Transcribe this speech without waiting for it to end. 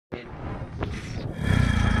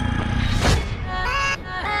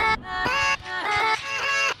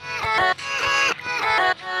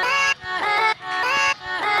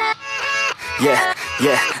Yeah,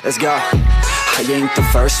 let's go. I ain't the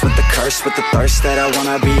first with the curse, with the thirst that I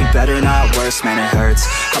wanna be better, not worse, man it hurts.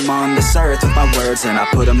 I'm on this earth with my words and I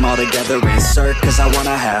put them all together, insert, cause I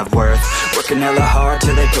wanna have worth. Working hella hard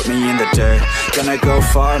till they put me in the dirt. Gonna go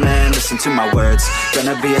far, man, listen to my words.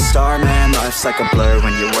 Gonna be a star, man, life's like a blur.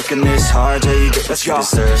 When you're working this hard till you get what you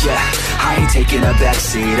deserve. Yeah, I ain't taking a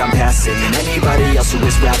backseat, I'm passing anybody else who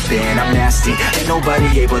is rapping. I'm nasty, ain't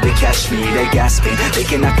nobody able to catch me. They gasping, they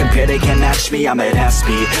cannot compare, they can't match me. I'm at half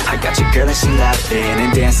speed, I got your girl and she laughing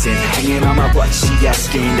and dancing, hanging on my butt, she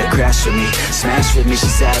asking to crash with me, smash with me, she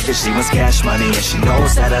savage, she wants cash money, and she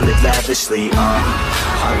knows that I live lavishly.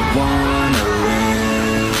 I wanna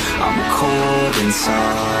live, I'm cold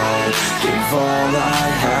inside, give all I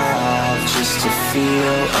have just to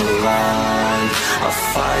feel alive. I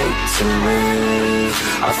fight to live,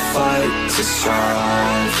 I fight to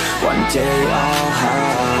strive, one day I'll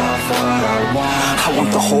have what I want. I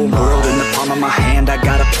want the whole world in the palm of my hand, I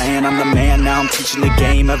got a plan, I'm the man, now I'm teaching the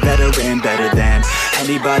game, a veteran, better than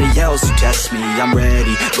anybody else who tests me. I'm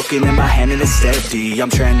ready, looking in my hand and it's steady, I'm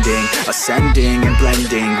trending, ascending and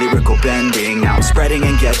blending, lyrical bending, now I'm spreading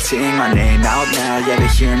and getting my name out now, yeah they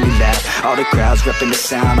hear me laugh, all the crowds repping the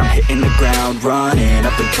sound, I'm hitting the ground, running,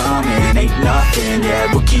 up and coming, ain't nothing,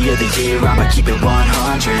 yeah, rookie of the year, I'ma keep it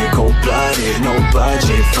 100, cold-blooded, no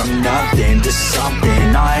budget, from nothing to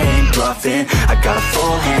something, I ain't bluffing, I got a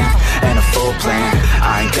full hand and a full plan,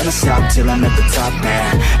 I ain't gonna stop till I'm at the top,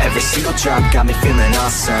 man, every single drop got me feeling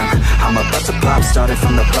awesome, I'm about to pop, started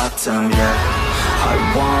from the bottom, yeah, I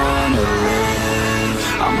wanna live,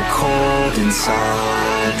 I'm cold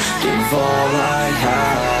inside, give all I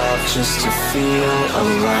have just to feel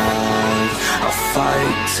alive, I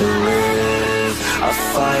fight to live, I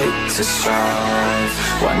fight to strive,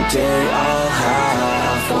 one day I'll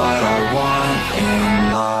have what I want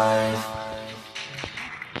in life.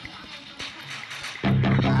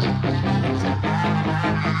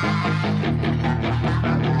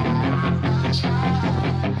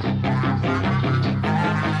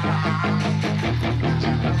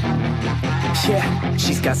 Yeah,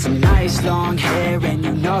 she's got some nice long hair and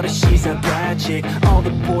you know that she's a bad chick. All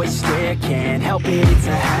the boys stare, can't help it, it's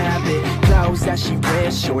a habit. Clothes that she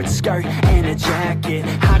wears, short skirt and a jacket.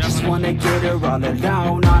 I just wanna get her all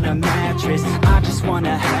alone on a mattress. I just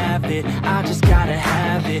wanna have it, I just gotta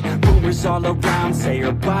have it. Rumors all around say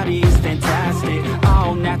her body is fantastic,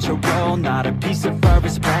 all natural, not a piece of fur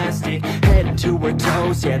is plastic. Head to her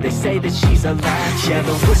toes, yeah they say that she's a latch. Yeah,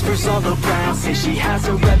 the whispers all around say she has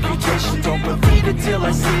a reputation. Don't believe it till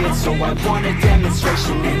I see it, so I want a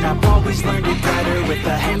demonstration. And I've always learned it better with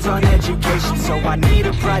a hands-on education, so I need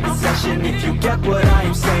a private session if you get what I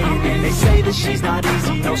am saying. And they say that she's not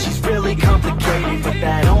easy, no she's really complicated, but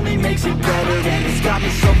that only makes it better, and it's got me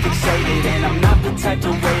so fixated. And I'm not the type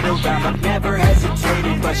to wait around, I've never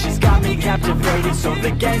hesitated, but she's got me captivated, so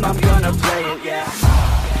the game I'm gonna play it, yeah.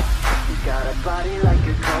 She's got a body like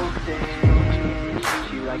a coke thing,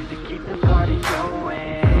 she likes to keep the party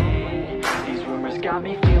going. These rumors got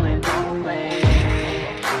me feeling lonely,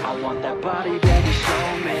 I want that body, baby,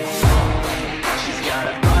 show me. She's got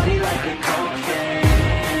a body like a coke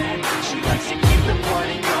thing, she likes to keep the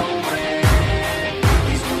party going.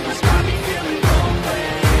 These rumors got me feeling lonely,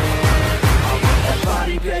 I want that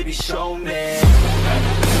body, baby, show me.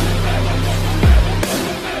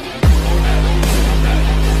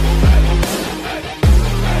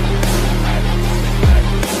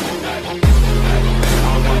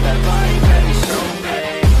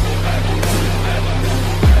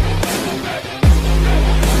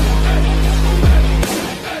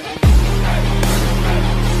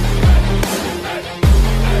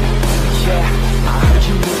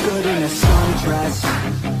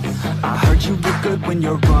 I heard you look good when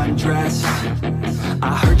you're undressed,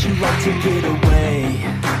 I heard you like to get away,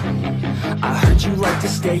 I heard you like to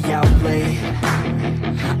stay out late,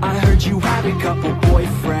 I heard you had a couple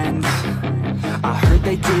boyfriends, I heard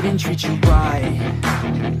they didn't treat you right,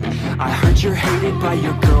 I heard you're hated by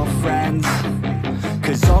your girlfriends,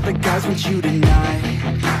 cause all the guys want you tonight.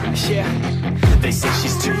 Yeah, they say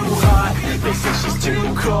she's too hot, they say she's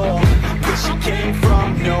too cold, where she came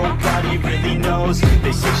from nobody really knows.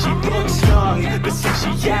 They say she looks young, but say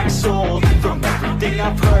she acts old. From everything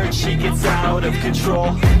I've heard, she gets out of control,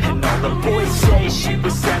 and all the boys say she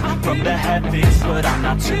was sent from the heavens, but I'm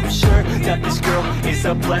not too sure that this girl is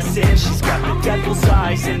a blessing. She's got the devil's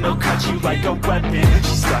eyes and they'll cut you like a weapon.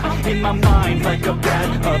 She's stuck in my mind like a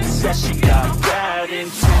bad obsession, got bad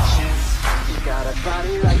intentions. She's got a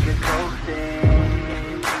body like a coke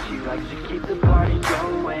thing, she likes to keep the party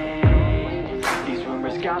going. These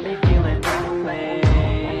rumors got me feeling lonely,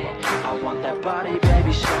 I want that body,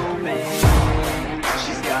 baby, show me.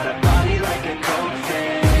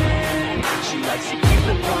 Let's keep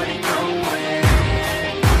the party going.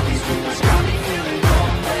 These rumors got me feeling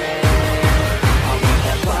lonely. I want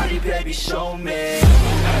that party, baby, show me.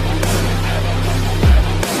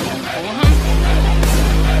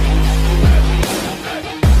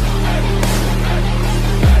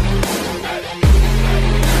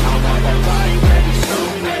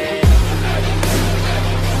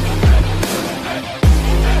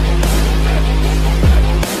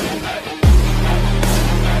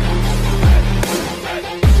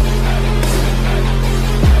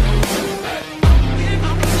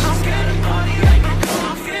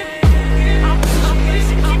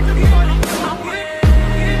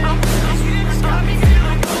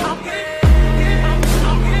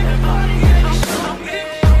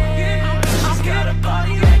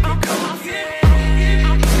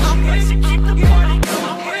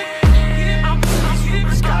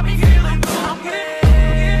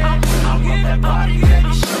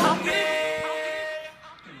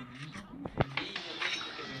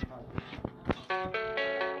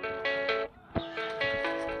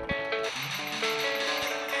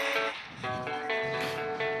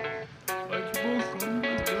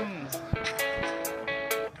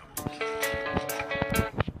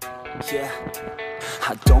 Yeah,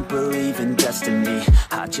 I don't believe in destiny,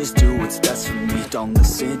 I just do what's best for me. Don't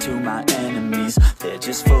listen to my enemies, they're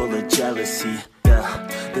just full of jealousy. Yeah,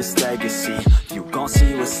 this legacy, you gon'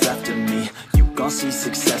 see what's left of me. You gon' see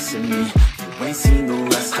success in me, you ain't seen the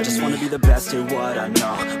rest of me. I just wanna be the best at what I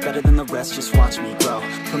know, better than the rest, just watch me grow.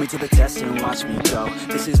 Put me to the test and watch me go.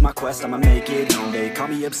 This is my quest, I'ma make it known. They call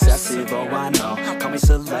me obsessive, oh I know. Call me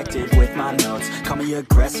selective with my notes, call me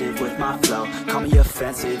aggressive with my flow, call me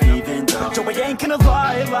offensive even though Joe, I ain't gonna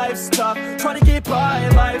lie, life's tough. Try to get by,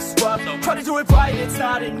 life's rough. Try to do it right, it's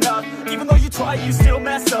not enough. Even though you try, you still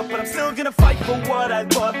mess up. But I'm still gonna fight for what I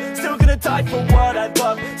love, still gonna die for what I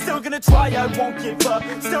love, still gonna try, I won't give up,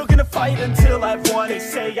 still gonna fight until I've won. They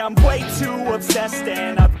say I'm way too obsessed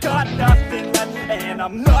and I've got nothing left, and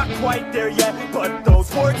I'm not quite there yet, but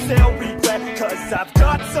those words they'll regret, cause I've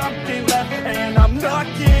got something left and I'm not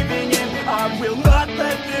giving in. I will not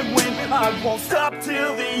let them win, I won't stop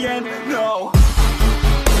till the end, no.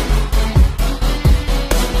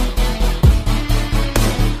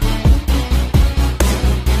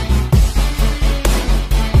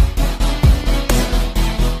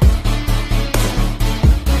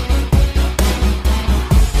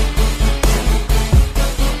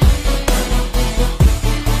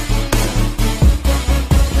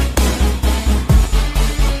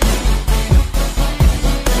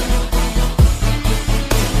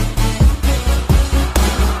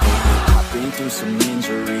 Some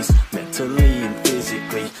injuries, mentally and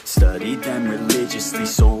physically, studied them religiously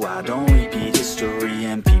so I don't repeat history.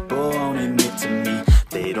 And people won't admit to me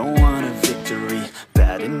they don't want a victory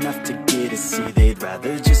bad enough to get a C, they'd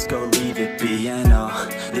rather just go leave it be. And oh,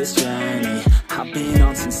 this journey I've been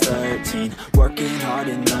on since 13, working hard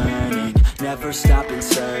and learning, never stopping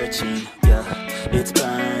searching. Yeah, it's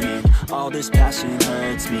burning, all this passion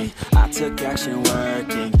hurts me. I took action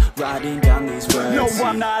working, writing down these words. No,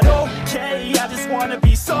 I'm not okay, I just wanna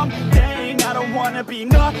be something. I don't wanna be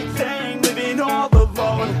nothing, living all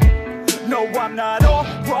alone. No, I'm not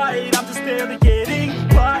alright, I'm just barely getting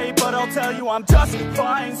by. But I'll tell you I'm just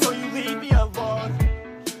fine, so you leave me alone.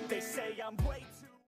 They say I'm way